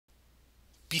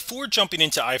Before jumping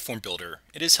into iFormBuilder,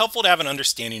 it is helpful to have an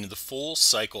understanding of the full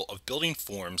cycle of building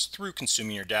forms through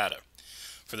consuming your data.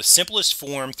 For the simplest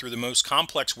form through the most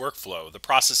complex workflow, the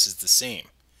process is the same.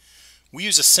 We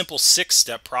use a simple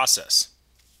 6-step process.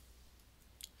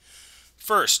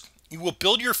 First, you will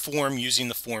build your form using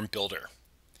the form builder.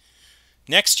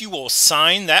 Next, you will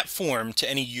assign that form to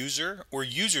any user or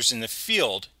users in the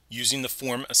field using the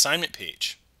form assignment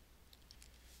page.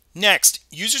 Next,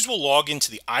 users will log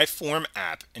into the iForm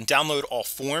app and download all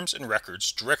forms and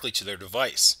records directly to their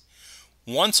device.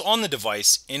 Once on the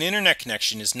device, an internet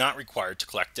connection is not required to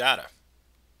collect data.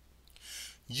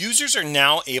 Users are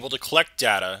now able to collect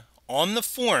data on the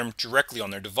form directly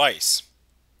on their device.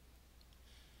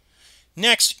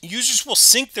 Next, users will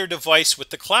sync their device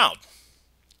with the cloud.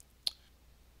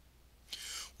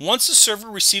 Once the server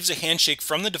receives a handshake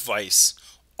from the device,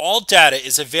 all data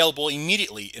is available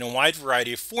immediately in a wide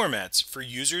variety of formats for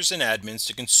users and admins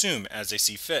to consume as they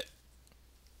see fit.